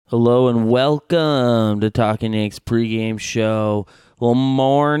Hello and welcome to Talking Yanks pregame show, well,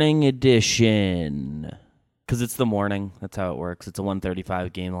 morning edition. Because it's the morning. That's how it works. It's a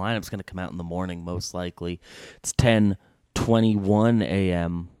 1:35 game. The lineup's going to come out in the morning, most likely. It's 10:21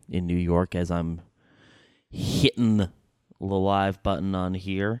 a.m. in New York as I'm hitting the live button on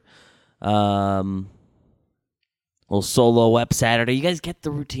here. Little solo up Saturday. You guys get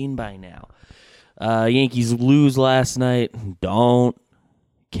the routine by now. Yankees lose last night. Don't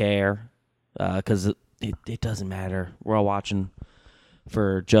care because it doesn't matter. We're all watching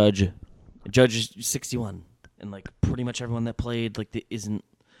for Judge is 61, and like pretty much everyone that played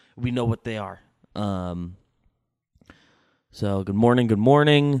we know what they are. So good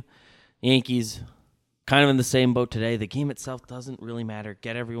morning. Yankees kind of in the same boat today. The game itself doesn't really matter.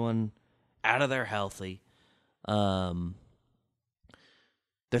 Get everyone out of there healthy. They're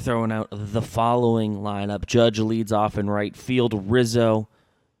throwing out the following lineup. Judge leads off in right field. Rizzo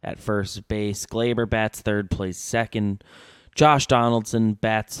at first base. Glaber bats third, plays second. Josh Donaldson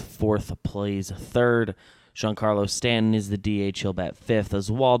bats fourth, plays third. Giancarlo Stanton is the DH. He'll bat fifth.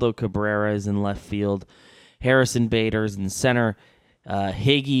 Oswaldo Cabrera is in left field. Harrison Bader is in center.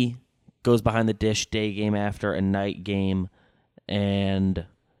 Higgy goes behind the dish, day game after a night game. And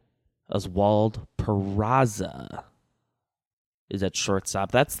Oswald Peraza is at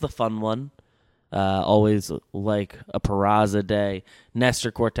shortstop. That's the fun one. Always like a Peraza day. Nestor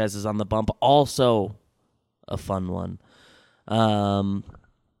Cortez is on the bump. Also a fun one.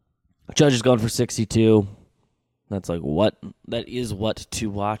 Judge is going for 62. That's like what? That is what to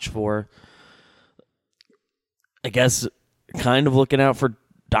watch for. I guess kind of looking out for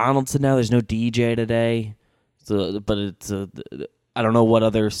Donaldson now. There's no DJ today. But it's I don't know what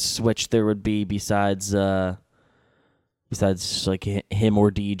other switch there would be besides like him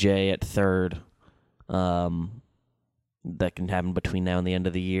or DJ at third. That can happen between now and the end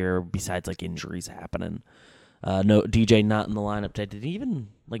of the year, besides like injuries happening. No, DJ not in the lineup today. Did he even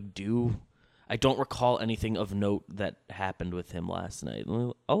do? I don't recall anything of note that happened with him last night.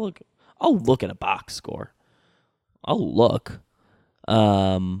 I'll look at a box score. I'll look.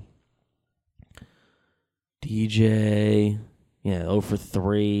 DJ, 0 for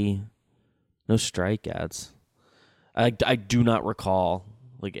 3, no strikeouts. I do not recall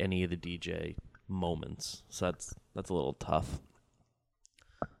any of the DJ moments, so that's a little tough.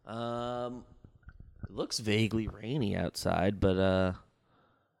 It looks vaguely rainy outside, but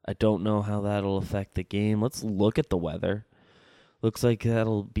I don't know how that'll affect the game. Let's look at the weather. Looks like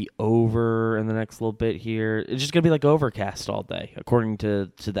that'll be over in the next little bit here. It's just gonna be overcast all day, according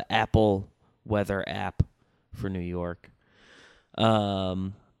to the Apple weather app for New York.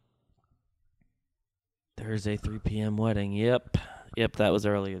 Thursday 3 p.m. wedding. Yep, that was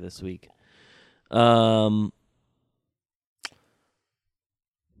earlier this week.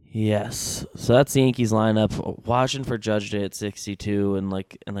 Yes. So that's the Yankees lineup. Watching for Judge Day at 62, and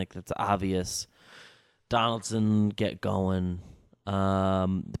that's obvious. Donaldson get going.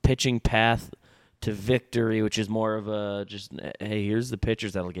 The pitching path to victory, which is more of a just, hey, here's the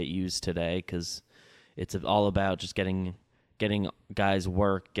pitchers that'll get used today, because it's all about just getting guys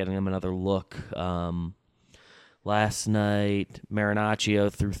work, getting them another look. Last night,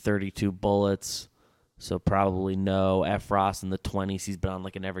 Marinaccio threw 32 bullets, so probably no. Efros in the 20s. He's been on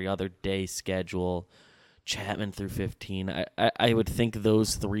an every other day schedule. Chapman threw 15. I would think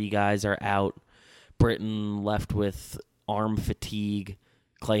those three guys are out. Britton left with arm fatigue.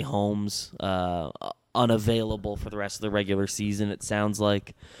 Clay Holmes unavailable for the rest of the regular season, it sounds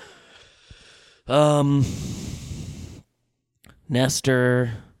like.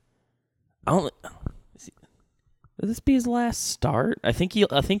 Nestor, will this be his last start? I think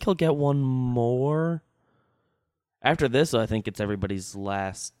he'll get one more. After this, I think it's everybody's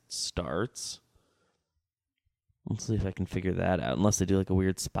last starts. Let's see if I can figure that out. Unless they do a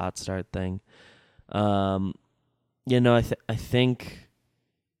weird spot start thing. I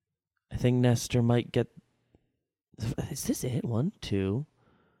think Nestor might get. Is this it? 1, 2.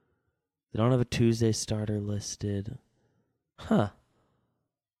 They don't have a Tuesday starter listed. Huh.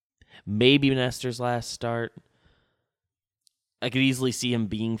 Maybe Nestor's last start. I could easily see him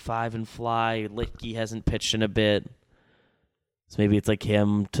being 5 and fly. Litke hasn't pitched in a bit. So maybe it's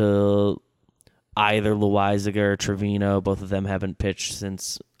him to either Loaizaga or Trevino. Both of them haven't pitched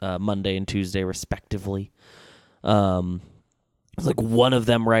since Monday and Tuesday, respectively. It's one of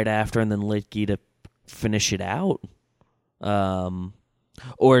them right after, and then Litke to finish it out.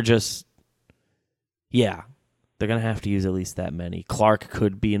 Or just, they're going to have to use at least that many. Clark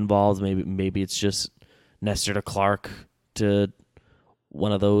could be involved. Maybe it's just Nestor to Clark to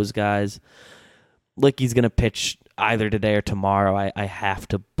one of those guys. Licky's going to pitch either today or tomorrow. I have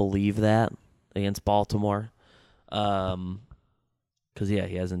to believe that against Baltimore. Because he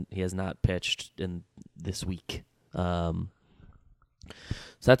has not pitched in this week. So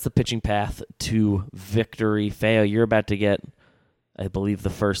that's the pitching path to victory. Feo, you're about to get, I believe, the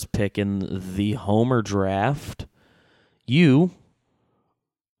first pick in the Homer draft. You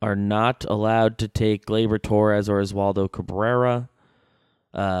are not allowed to take Gleyber Torres or Oswaldo Cabrera.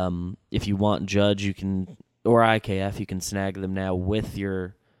 If you want Judge, you can, or IKF, you can snag them now with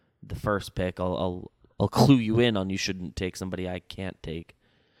the first pick. I'll clue you in on you shouldn't take somebody I can't take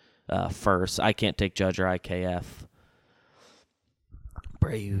first. I can't take Judge or IKF.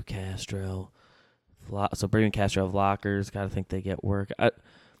 Abreu, Castro. So Abreu and Castro have lockers. Got to think they get work. I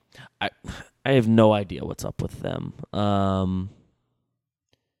have no idea what's up with them.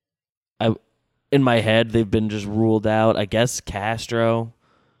 In my head, they've been just ruled out. I guess Castro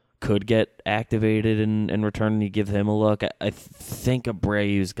could get activated and return, and you give him a look. I think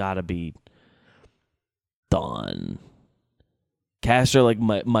Abreu's got to be done. Castro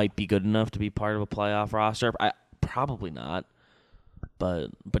might be good enough to be part of a playoff roster. Probably not, but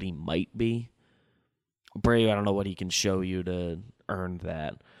he might be. Abreu, I don't know what he can show you to earn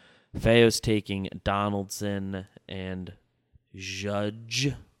that. Feo's taking Donaldson and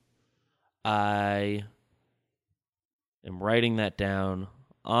Judge. I am writing that down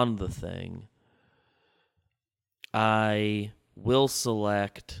on the thing. I will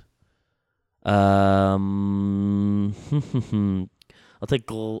select. I'll take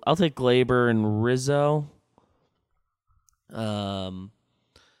Gleyber and Rizzo. I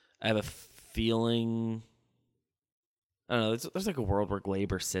have a feeling. I don't know. There's like a world where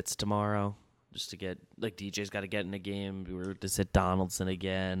Gleyber sits tomorrow, just to get DJ's got to get in a game. We were to sit Donaldson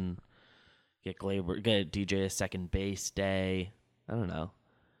again. Get DJ a second base day. I don't know.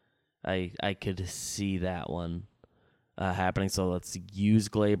 I could see that one happening. So let's use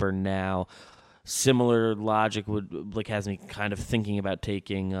Gleyber now. Similar logic has me kind of thinking about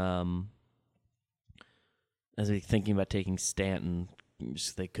taking Stanton.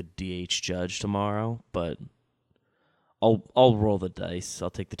 Just they could DH Judge tomorrow, but I'll roll the dice. I'll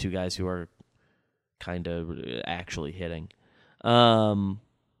take the two guys who are kind of actually hitting.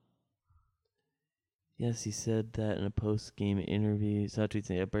 Yes, he said that in a post-game interview. So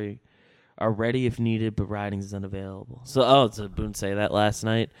tweets are ready if needed, but Ridings is unavailable. So Boone say that last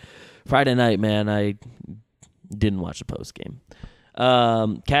night. Friday night, man, I didn't watch the post-game.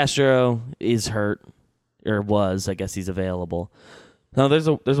 Castro is hurt, or was. I guess he's available. No, there's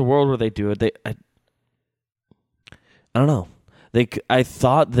a world where they do it. I don't know. I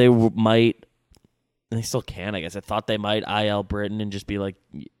thought they might, and they still can, I guess. I thought they might IL Britton and just be like,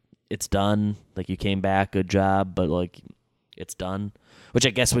 it's done. Like, you came back, good job, but it's done. Which I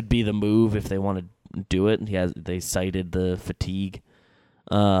guess would be the move if they want to do it. They cited the fatigue.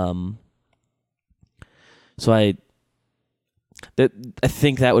 So I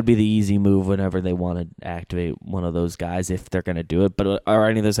think that would be the easy move whenever they want to activate one of those guys if they're going to do it. But are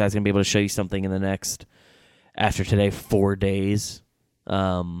any of those guys going to be able to show you something in the next, after today, 4 days?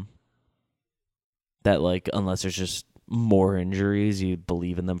 That unless there's just more injuries, you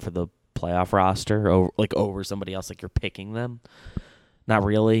believe in them for the playoff roster over somebody else, you're picking them? Not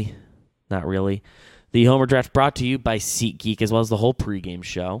really. The Homer Draft brought to you by SeatGeek, as well as the whole pregame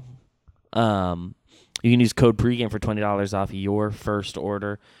show. You can use code pregame for $20 off your first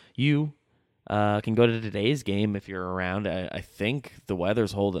order. You can go to today's game if you're around. I think the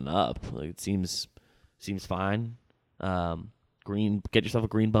weather's holding up. It seems fine. Get yourself a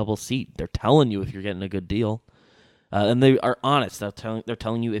green bubble seat. They're telling you if you're getting a good deal. And they are honest. They're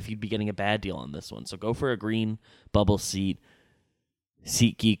telling you if you'd be getting a bad deal on this one. So go for a green bubble seat.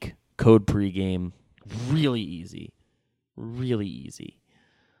 SeatGeek, code pregame. Really easy.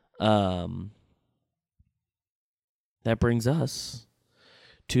 That brings us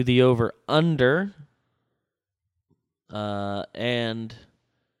to the over-under. And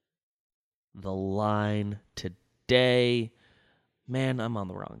the line today. Man, I'm on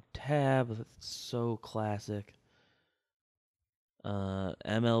the wrong tab. That's so classic.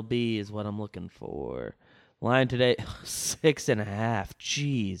 MLB is what I'm looking for. Line today, 6.5.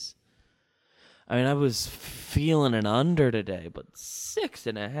 Jeez. I mean, I was feeling an under today, but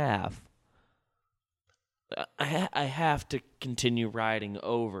 6.5. I have to continue riding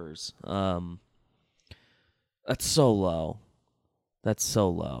overs. That's so low.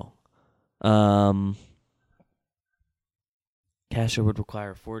 Castro would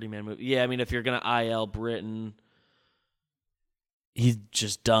require a 40-man move. Yeah, I mean, if you're going to IL Britton, he's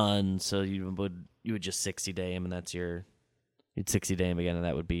just done, so you would just 60-day him, and that's your You'd 60-day him again, and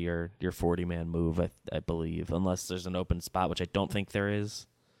that would be your 40-man move, I believe, unless there's an open spot, which I don't think there is.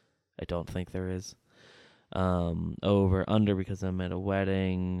 Over, under because I'm at a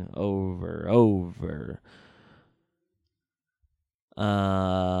wedding. Over.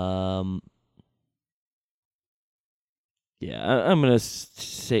 Yeah, I'm gonna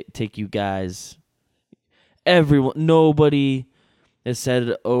take you guys. Nobody has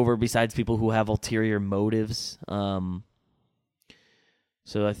said over besides people who have ulterior motives.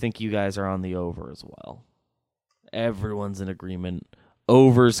 So I think you guys are on the over as well. Everyone's in agreement.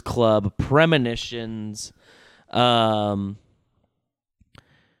 Overs club, premonitions.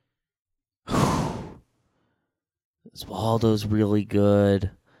 Waldo's really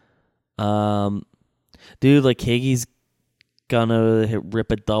good. Dude, like Higgy's gonna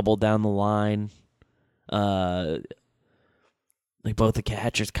rip a double down the line. Like both the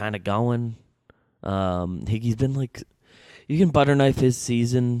catchers kind of going. Higgy's been like, you can butter knife his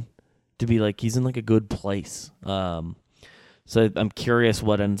season to be like he's in like a good place. So I'm curious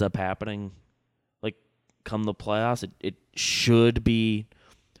what ends up happening. Like come the playoffs, it should be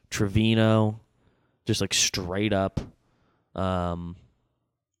Trevino, just like straight up.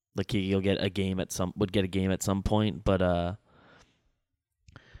 Like he'll get a game at some point, but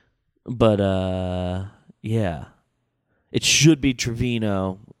yeah, it should be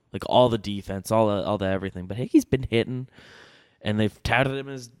Trevino, like all the defense, all the everything. But Hickey's been hitting, and they've touted him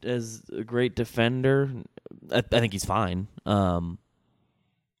as a great defender. I think he's fine.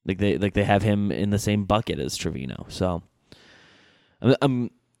 Like they have him in the same bucket as Trevino. So,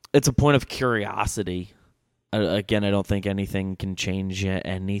 it's a point of curiosity. Again, I don't think anything can change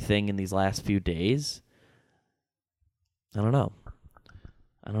anything in these last few days. I don't know.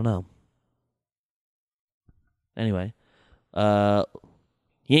 Anyway,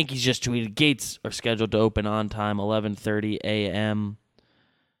 Yankees just tweeted gates are scheduled to open on time, 11:30 a.m.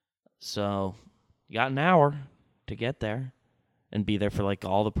 So you got an hour to get there and be there for like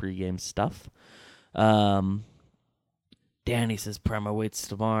all the pregame stuff. Danny says Prema waits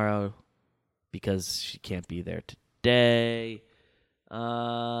tomorrow because she can't be there today.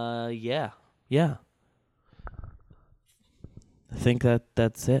 Yeah. I think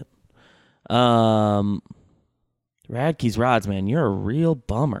that's it. Radke's Rods, man, you're a real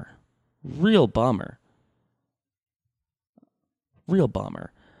bummer.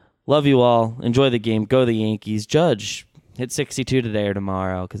 Love you all. Enjoy the game. Go the Yankees. Judge, hit 62 today or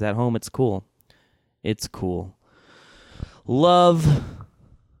tomorrow, because at home it's cool. Love.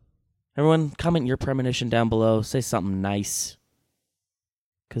 Everyone, comment your premonition down below. Say something nice,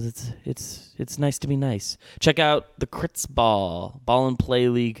 because it's nice to be nice. Check out the Crits Ball and Play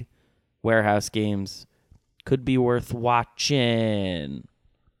League warehouse games. Could be worth watching.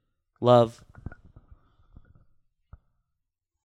 Love.